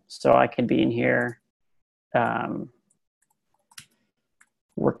terminal. So I could be in here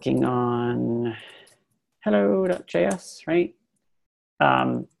working on hello.js, right?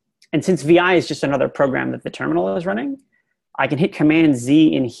 And since VI is just another program that the terminal is running, I can hit Command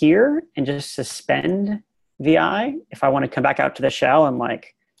Z in here and just suspend VI if I want to come back out to the shell and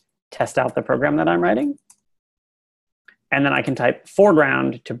like test out the program that I'm writing. And then I can type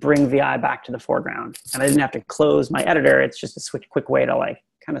foreground to bring VI back to the foreground. And I didn't have to close my editor. It's just a quick way to like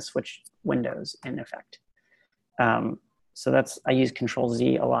kind of switch windows in effect. So I use Control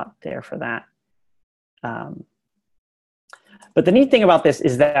Z a lot there for that. But the neat thing about this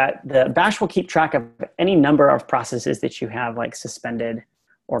is that the bash will keep track of any number of processes that you have like suspended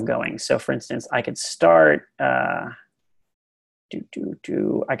or going. So for instance, I could start, I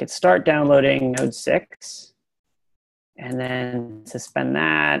could start downloading node 6 and then suspend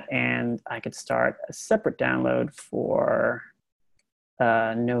that. And I could start a separate download for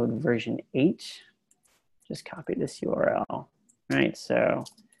node version 8. Just copy this URL, right? So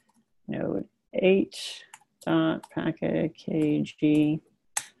node 8. Packet kg.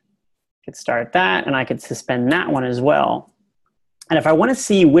 Could start that, and I could suspend that one as well. And if I want to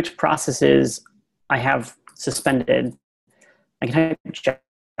see which processes I have suspended, I can type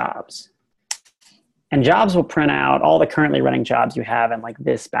jobs. And jobs will print out all the currently running jobs you have in like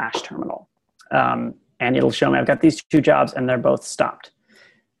this bash terminal. And it'll show me I've got these 2 jobs and they're both stopped.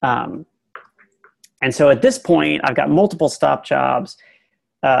 And so at this point, I've got multiple stop jobs.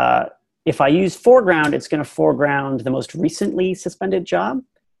 If I use foreground, it's going to foreground the most recently suspended job.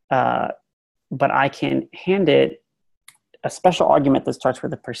 But I can hand it a special argument that starts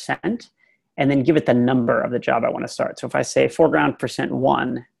with a % and then give it the number of the job I want to start. So if I say foreground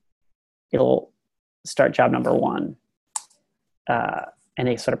 %1, it'll start job number 1. And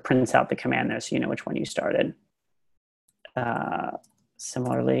it sort of prints out the command there so you know which one you started.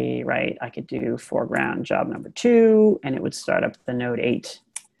 Similarly, right, I could do foreground job number 2, and it would start up the node 8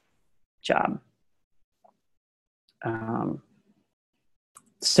 job.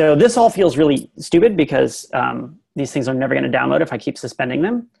 So this all feels really stupid because these things are never going to download if I keep suspending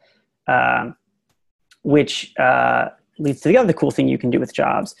them, which leads to the other cool thing you can do with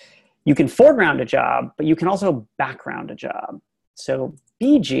jobs. You can foreground a job, but you can also background a job. So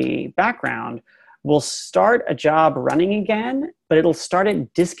BG, background, will start a job running again, but it'll start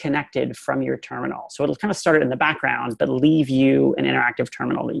it disconnected from your terminal. So it'll kind of start it in the background, but leave you an interactive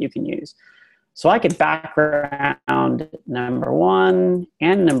terminal that you can use. So I could background number 1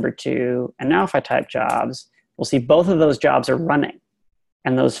 and number 2. And now if I type jobs, we'll see both of those jobs are running.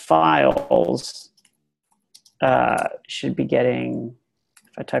 And those files should be getting,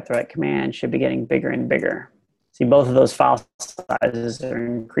 if I type the right command, should be getting bigger and bigger. See, both of those file sizes are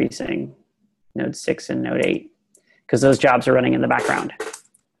increasing. Node 6 and node 8, because those jobs are running in the background.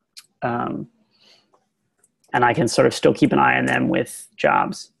 And I can sort of still keep an eye on them with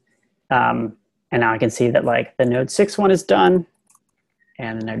jobs. And now I can see that like the node 6 one is done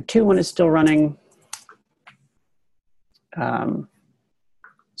and the node 2 one is still running.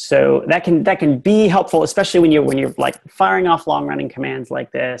 So that can be helpful, especially when you're like firing off long running commands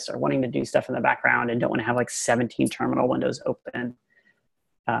like this or wanting to do stuff in the background and don't want to have like 17 terminal windows open.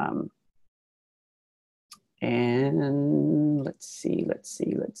 And let's see. That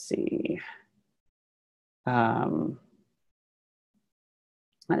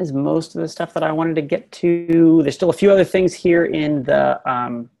is most of the stuff that I wanted to get to. There's still a few other things here in the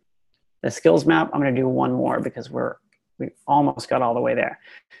skills map. I'm going to do one more because we almost got all the way there.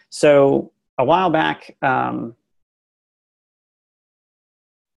 So a while back, so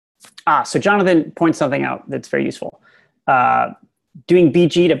Jonathan points something out that's very useful. Doing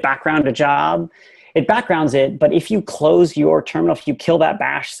BG to background a job. It backgrounds it, but if you close your terminal, if you kill that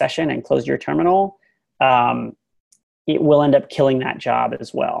bash session and close your terminal, it will end up killing that job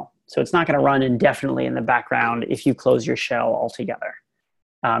as well. So it's not going to run indefinitely in the background if you close your shell altogether.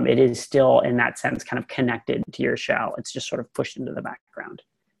 it is still, in that sense, kind of connected to your shell. It's just sort of pushed into the background.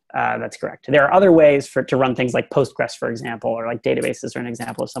 That's correct. There are other ways to run things like Postgres, for example, or like databases are an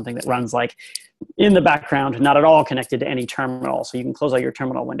example of something that runs like in the background, not at all connected to any terminal. So you can close all your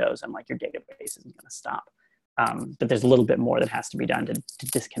terminal windows and like your database isn't going to stop. But there's a little bit more that has to be done to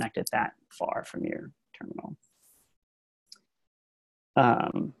disconnect it that far from your terminal.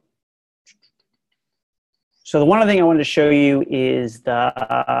 So the one other thing I wanted to show you is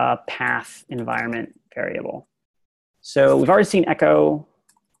the path environment variable. So we've already seen echo.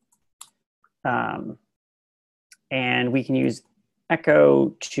 And we can use echo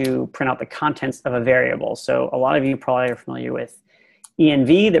to print out the contents of a variable. So a lot of you probably are familiar with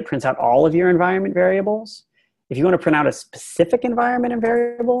env that prints out all of your environment variables. If you want to print out a specific environment and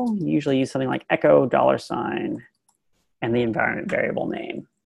variable, you usually use something like echo $, and the environment variable name.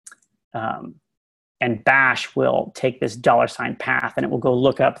 And bash will take this $ path and it will go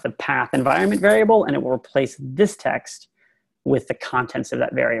look up the path environment variable and it will replace this text with the contents of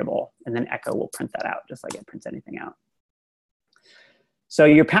that variable, and then echo will print that out just like it prints anything out. So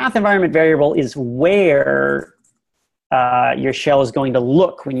your path environment variable is where your shell is going to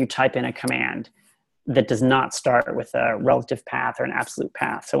look when you type in a command that does not start with a relative path or an absolute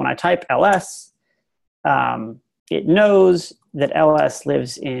path. So when I type ls, it knows that ls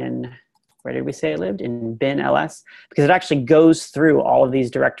lives in, where did we say it lived? In bin ls, because it actually goes through all of these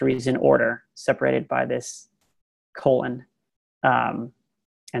directories in order, separated by this colon. And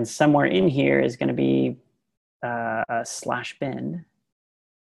somewhere in here is going to be /bin.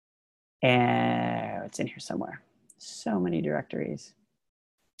 And it's in here somewhere. So many directories.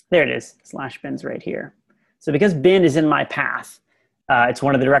 There it is. /bin's right here. So because bin is in my path, it's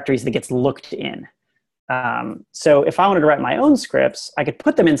one of the directories that gets looked in. So if I wanted to write my own scripts, I could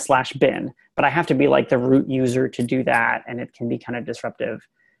put them in /bin, but I have to be like the root user to do that, and it can be kind of disruptive.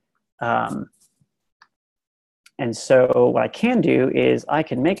 And so what I can do is I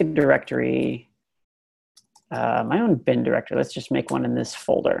can make a directory, my own bin directory. Let's just make one in this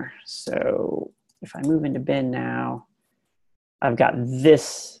folder. So if I move into bin now, I've got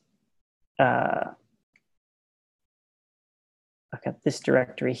this, I've got this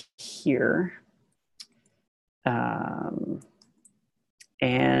directory here.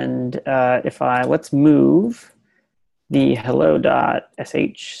 Let's move the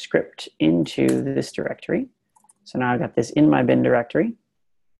hello.sh script into this directory. So now I've got this in my bin directory,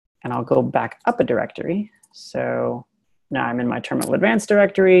 and I'll go back up a directory. So now I'm in my terminal advanced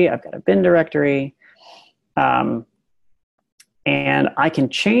directory. I've got a bin directory. And I can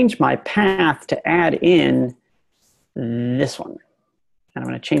change my path to add in this one. And I'm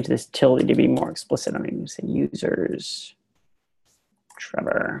going to change this tilde to be more explicit. I'm going to say users,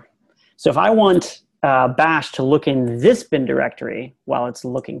 Trevor. So if I want bash to look in this bin directory while it's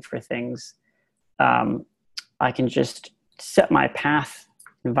looking for things, I can just set my path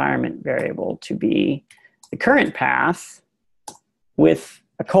environment variable to be the current path with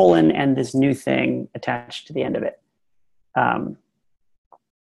a colon and this new thing attached to the end of it. The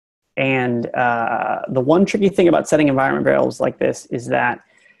one tricky thing about setting environment variables like this is that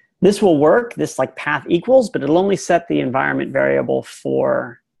this will work, this like path equals, but it'll only set the environment variable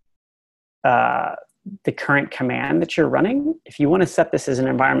for the current command that you're running. If you want to set this as an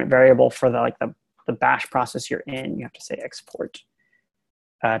environment variable for the bash process you're in, you have to say export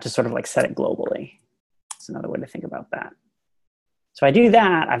to sort of like set it globally. That's another way to think about that. So I do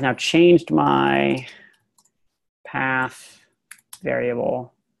that, I've now changed my path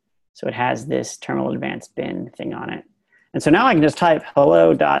variable. So it has this terminal advanced bin thing on it. And so now I can just type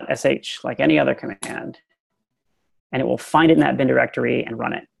hello.sh like any other command, and it will find it in that bin directory and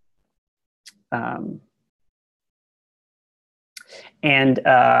run it.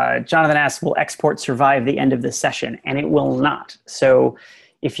 Jonathan asks, will export survive the end of the session? And it will not. So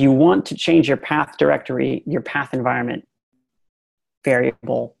if you want to change your path directory, your path environment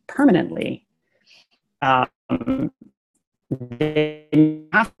variable permanently, then you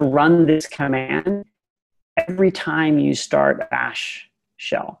have to run this command every time you start a bash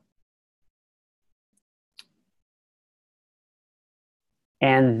shell.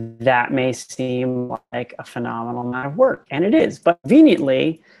 And that may seem like a phenomenal amount of work, and it is. But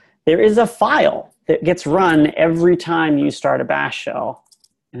conveniently, there is a file that gets run every time you start a bash shell,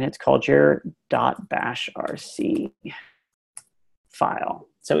 and it's called your .bashrc file.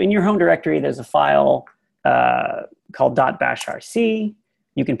 So in your home directory, there's a file called .bashrc.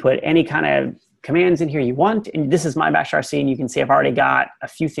 You can put any kind of commands in here you want, and this is my bashrc, and you can see I've already got a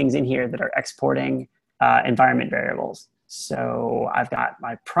few things in here that are exporting environment variables. So I've got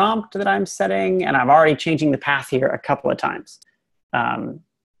my prompt that I'm setting, and I'm already changing the path here a couple of times.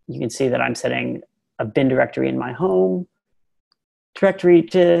 you can see that I'm setting a bin directory in my home directory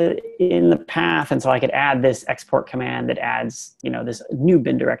in the path, and so I could add this export command that adds, this new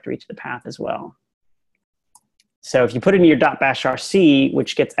bin directory to the path as well. So if you put it in your .bashrc,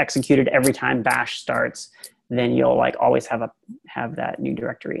 which gets executed every time bash starts, then you'll like always have that new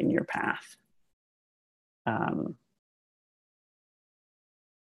directory in your path.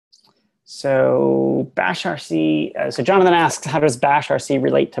 So bashrc, so Jonathan asks, how does bashrc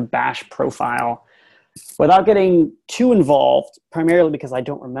relate to bash profile? Without getting too involved, primarily because I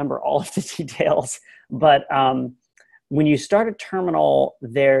don't remember all of the details, but when you start a terminal,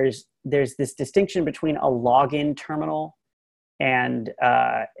 there's this distinction between a login terminal and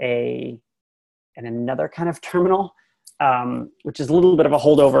another kind of terminal, which is a little bit of a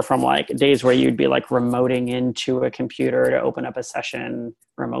holdover from like days where you'd be like remoting into a computer to open up a session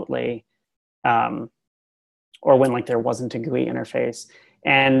remotely, or when like there wasn't a GUI interface.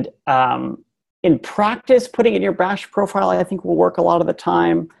 And in practice, putting in your bash profile, I think will work a lot of the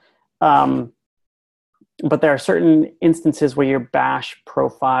time. But there are certain instances where your bash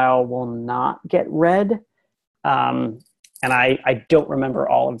profile will not get read. And I don't remember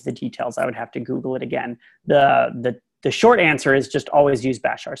all of the details. I would have to Google it again. The short answer is just always use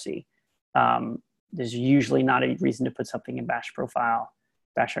bashrc. There's usually not a reason to put something in bash profile.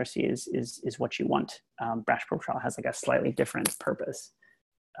 Bashrc is what you want. Bash profile has like a slightly different purpose.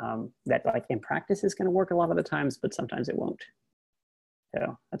 That like in practice is going to work a lot of the times, but sometimes it won't.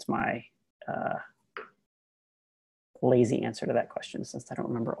 So that's my lazy answer to that question, since I don't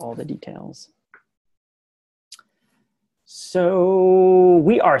remember all the details. So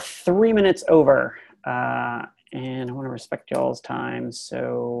we are 3 minutes over, and I want to respect y'all's time.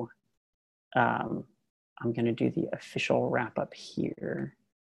 So I'm going to do the official wrap up here.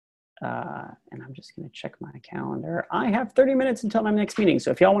 And I'm just going to check my calendar. I have 30 minutes until my next meeting.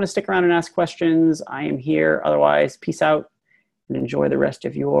 So if y'all want to stick around and ask questions, I am here. Otherwise, peace out and enjoy the rest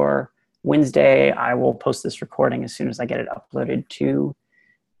of your Wednesday. I will post this recording as soon as I get it uploaded to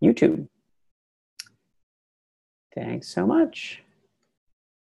YouTube. Thanks so much.